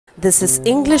This is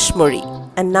English Mozhi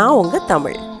and now unga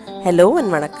Tamil. Hello and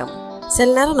vanakkam. சில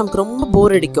நேரம் நமக்கு ரொம்ப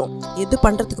போர் அடிக்கும், எது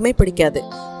பண்ணுறதுக்குமே பிடிக்காது.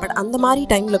 பட் அந்த மாதிரி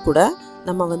டைமில் கூட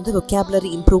நம்ம வந்து vocabulary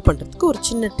இம்ப்ரூவ் பண்ணுறதுக்கு ஒரு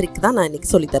சின்ன ட்ரிக் தான் நான் இன்றைக்கி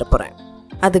சொல்லித்தர போகிறேன்.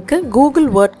 அதுக்கு கூகுள்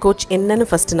வேர்ட் கோச் என்னன்னு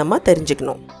ஃபஸ்ட்டு நம்ம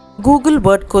தெரிஞ்சுக்கணும். கூகுள்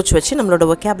வேர்ட் கோச் வச்சு நம்மளோட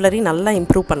vocabulary நல்லா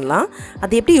இம்ப்ரூவ் பண்ணலாம்.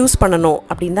 அது எப்படி யூஸ் பண்ணணும்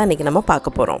அப்படின்னு தான் இன்றைக்கி நம்ம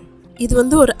பார்க்க போகிறோம். இது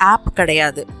வந்து ஒரு ஆப்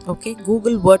கிடையாது. Okay,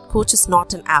 Google word coach is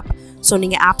not an app. So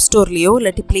நீங்கள் ஆப் ஸ்டோர்லேயோ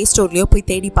இல்லாட்டி ப்ளே ஸ்டோர்லேயோ போய்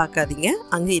தேடி பார்க்காதீங்க,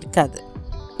 அங்கே இருக்காது.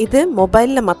 இது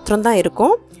மொபைலில் மாத்திரம்தான்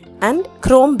இருக்கும் அண்ட்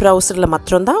க்ரோம் ப்ரௌசரில்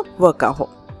மாத்திரம்தான் ஒர்க்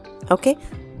ஆகும். ஓகே,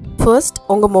 ஃபர்ஸ்ட்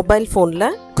உங்கள் மொபைல் ஃபோனில்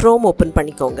க்ரோம் ஓப்பன்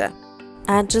பண்ணிக்கோங்க.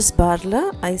 அட்ரஸ் பாரில்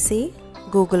IC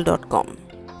google.com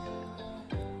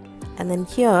and then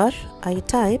here I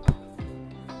type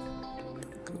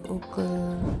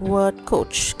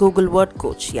Google Word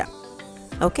Coach. Yeah,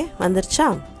 okay, வந்துருச்சா?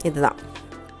 இதுதான்.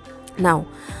 Now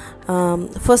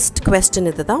first question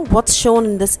இதுதான். What's shown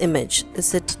in this image? Is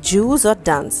it juice or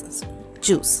dance?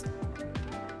 Juice.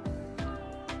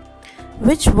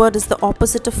 Which word is the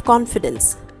opposite of confidence?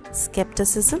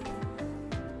 Skepticism.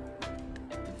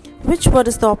 Which word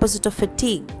is the opposite of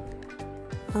fatigue?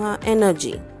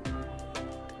 Energy.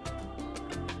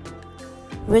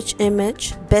 Which image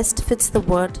best fits the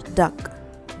word duck?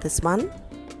 This one.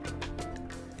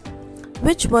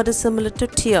 Which word is similar to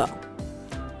tear?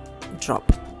 Drop.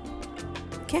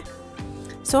 Okay,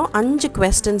 so 5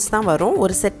 questions தான் வரும்.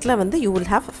 ஒரு settle வந்து you will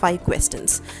have 5 questions.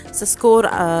 So score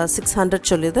 600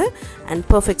 சொல்லுது and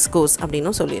perfect scores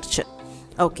அப்படின்னும் சொல்லிருச்சு.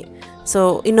 Okay, so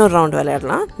இன்னொரு round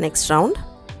விளையாடலாம். Next round.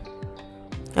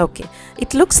 Okay,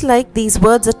 it looks like these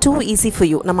words are too easy for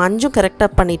you. நம்ம 5 கரெக்டாக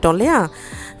பண்ணிட்டோம் இல்லையா?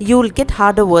 You will get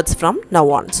harder words from now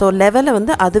on. So லெவலை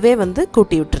வந்து அதுவே வந்து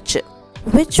கூட்டி விட்டுருச்சு.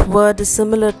 Which word is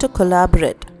similar to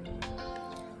collaborate?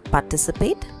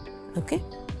 Participate. Okay,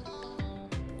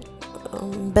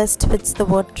 best fits the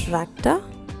word tractor.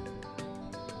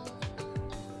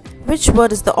 Which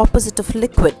word is the opposite of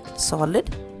liquid? Solid.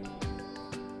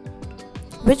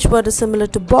 Which word is similar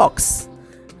to box?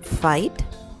 Fight.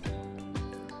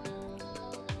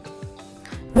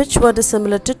 Which word is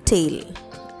similar to tail?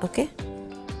 Okay,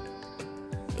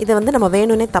 இதை வந்து நம்ம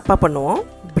வேணும்னே தப்பாக பண்ணுவோம்.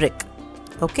 brick.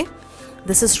 Okay,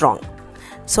 this is wrong.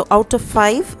 So out of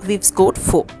 5 we've scored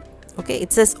 4. Okay,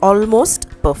 it says almost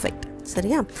perfect.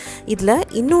 சரியா? இதில்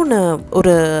இன்னொன்று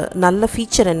ஒரு நல்ல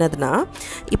ஃபீச்சர் என்னதுன்னா,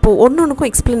 இப்போது ஒன்றுக்கும்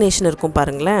எக்ஸ்ப்ளனேஷன் இருக்கும்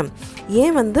பாருங்களேன்.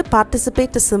 ஏன் வந்து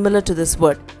participate is similar to this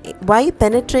word, why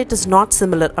penetrate is not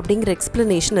similar அப்படிங்கிற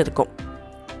எக்ஸ்ப்ளனேஷன் இருக்கும்.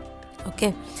 ஓகே,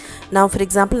 நான் ஃபார்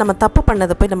எக்ஸாம்பிள் நம்ம தப்பு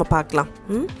பண்ணதை போய் நம்ம பார்க்கலாம்.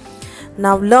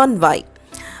 Now learn why.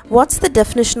 What's the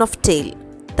definition of tail?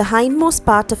 The hindmost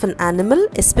part of an animal,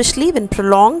 especially when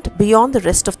prolonged beyond the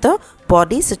rest of the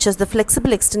body, such as the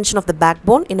flexible extension of the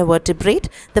backbone in a vertebrate,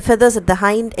 the feathers at the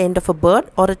hind end of a bird,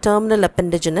 or a terminal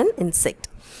appendage in an insect.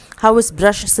 How is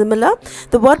brush similar?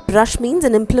 The word brush means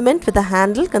an implement with a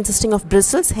handle consisting of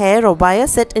bristles, hair or wire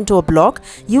set into a block,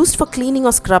 used for cleaning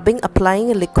or scrubbing, applying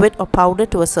a liquid or powder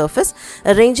to a surface,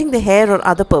 arranging the hair or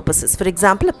other purposes. For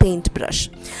example, a paint brush.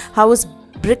 How is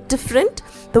brick different?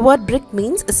 The word brick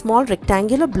means a small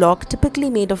rectangular block typically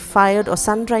made of fired or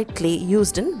sun-dried clay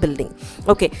used in building.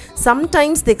 Okay,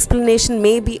 sometimes the explanation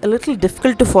may be a little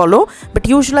difficult to follow, but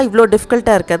usually இவ்வளோ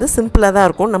டிஃபிகல்ட்டாக இருக்காது, சிம்பிளாக தான்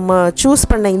இருக்கும். நம்ம choose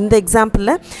பண்ண இந்த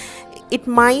எக்ஸாம்பிளில் it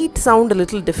might sound a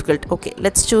little difficult. Okay,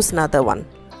 let's choose another one.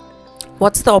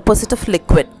 What's the opposite of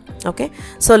liquid? Okay,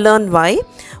 so learn why.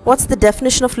 What's the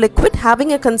definition of liquid? Having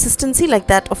a consistency like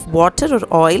that of water or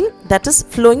oil that is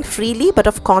flowing freely but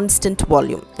of constant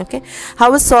volume. Okay, how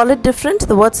is solid different?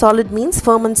 The word solid means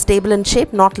firm and stable in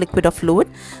shape, not liquid or fluid.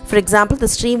 For example,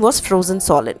 the stream was frozen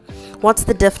solid. What's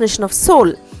the definition of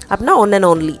soul? Apna one and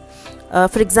only.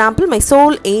 For example, my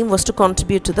sole aim was to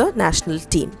contribute to the national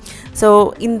team. So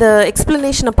இந்த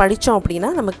எக்ஸ்ப்ளனேஷனை படித்தோம் அப்படின்னா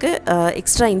நமக்கு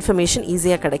extra information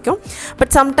ஈஸியாக கிடைக்கும்.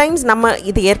 But sometimes நம்ம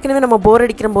இது ஏற்கனவே நம்ம போர்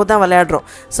அடிக்கிற போது தான் விளையாடுறோம்.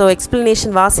 ஸோ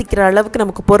எக்ஸ்ப்ளனேஷன் வாசிக்கிற அளவுக்கு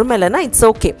நமக்கு பொறுமை இல்லைன்னா இட்ஸ்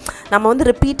ஓகே. நம்ம வந்து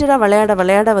ரிப்பீட்டடாக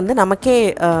விளையாட வந்து நமக்கே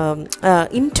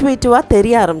இன்ட்யூட்டிவாக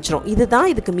தெரிய ஆரம்பிச்சிடும், இதுதான்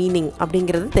இதுக்கு மீனிங்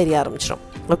அப்படிங்கிறது தெரிய ஆரம்பிச்சிடும்.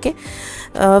 Okay,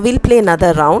 will play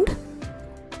another round.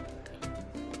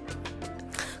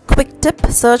 Quick tip,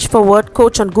 search for word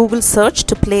coach on Google search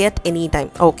to play at any time.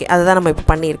 Okay, அதுதான் நம்ம இப்போ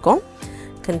பண்ணியிருக்கோம்.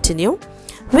 Continue.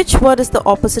 Which word is the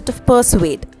opposite of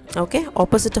persuade? Okay,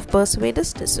 opposite of persuade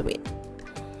is dissuade.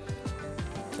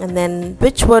 And then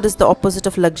which word is the opposite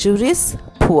of luxurious?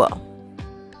 Poor.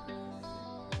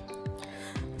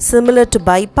 Similar to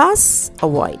bypass?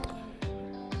 Avoid.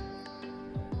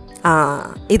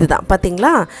 இதுதான்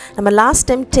பார்த்தீங்களா, நம்ம last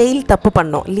time tail தப்பு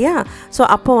பண்ணோம் இல்லையா? So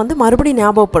அப்போ வந்து மறுபடியும்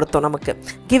ஞாபகப்படுத்தும் நமக்கு,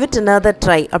 கிவ் இட் another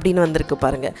ட்ரை அப்படின்னு வந்திருக்கு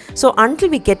பாருங்கள். So until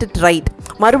we get it right,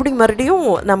 மறுபடியும்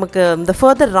நமக்கு இந்த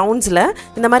ஃபர்தர் ரவுண்ட்ஸில்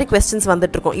இந்த மாதிரி கொஸ்டின்ஸ்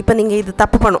வந்துட்டுருக்கோம். இப்போ நீங்கள் இது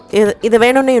தப்பு பண்ணும், இது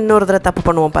வேணும்னு இன்னொரு தடவை தப்பு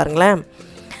பண்ணுவோம் பாருங்களேன்.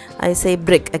 I say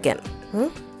brick again.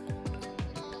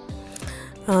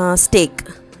 Steak.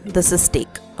 This is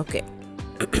steak. Okay.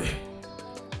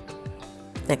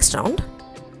 Next round.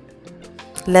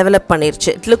 Level up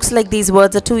பண்ணிருச்சு. It looks like these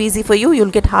words are too easy for you.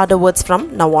 You'll get harder words from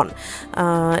now on.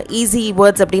 Easy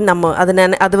words அப்படின்னு நம்ம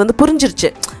அது வந்து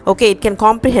புரிஞ்சிருச்சு. Okay, it can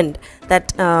comprehend that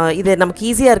இது நமக்கு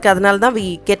ஈஸியாக இருக்குது, அதனால தான் we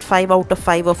get 5 out of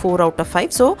 5 or 4 out of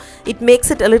 5. So it makes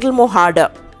it a little more harder.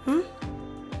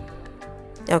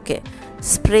 Okay.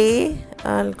 Spray,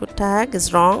 tag is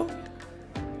wrong.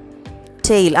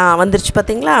 Tail, வந்துருச்சு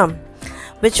பார்த்தீங்களா?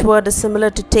 Which word is similar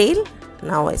to tail?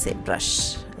 Now I say brush.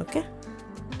 Okay.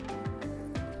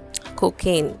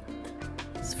 Cocaine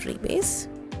is freebase.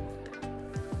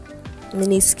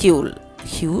 Minuscule,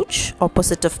 huge.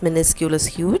 Opposite of minuscule is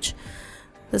huge.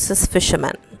 This is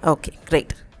fisherman. Okay,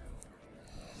 great.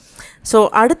 So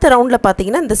அடுத்த ரவுண்டில்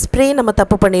பார்த்தீங்கன்னா இந்த spray நம்ம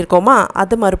தப்பு பண்ணியிருக்கோமா,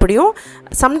 அது மறுபடியும்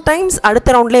சம்டைம்ஸ்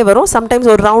அடுத்த ரவுண்ட்லேயே வரும், சம்டைம்ஸ்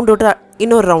ஒரு ரவுண்ட் விட்டு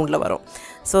இன்னொரு ரவுண்டில் வரும்.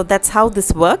 So that's how this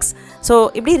works. So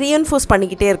இப்படி ரீஎன்ஃபோர்ஸ்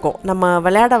பண்ணிக்கிட்டே இருக்கும். நம்ம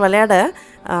விளையாட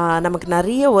நமக்கு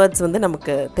நிறைய வேர்ட்ஸ் வந்து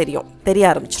நமக்கு தெரிய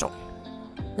ஆரம்பிச்சிடும்.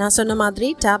 நான் சொன்ன மாதிரி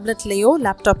டேப்லெட்லேயோ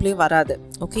லேப்டாப்லேயோ வராது.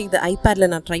 ஓகே, இது ஐபேடில்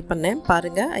நான் ட்ரை பண்ணேன்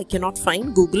பாருங்கள். I cannot find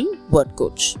Google word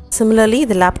coach. Similarly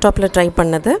இது லேப்டாப்பில் ட்ரை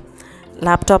பண்ணது,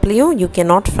 லேப்டாப்லேயும் you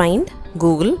cannot find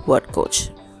Google word coach.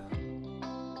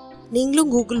 நீங்களும்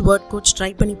கூகுள் வேர்ட் கோச்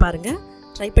ட்ரை பண்ணி பாருங்கள்.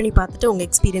 ட்ரை பண்ணி பார்த்துட்டு உங்கள்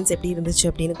எக்ஸ்பீரியன்ஸ் எப்படி இருந்துச்சு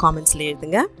அப்படின்னு காமெண்ட்ஸில்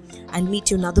எழுதுங்க. I'll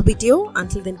meet you in another video.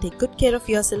 Until then, take good care of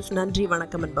yourself. நன்றி,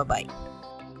 வணக்கம் and bye-bye.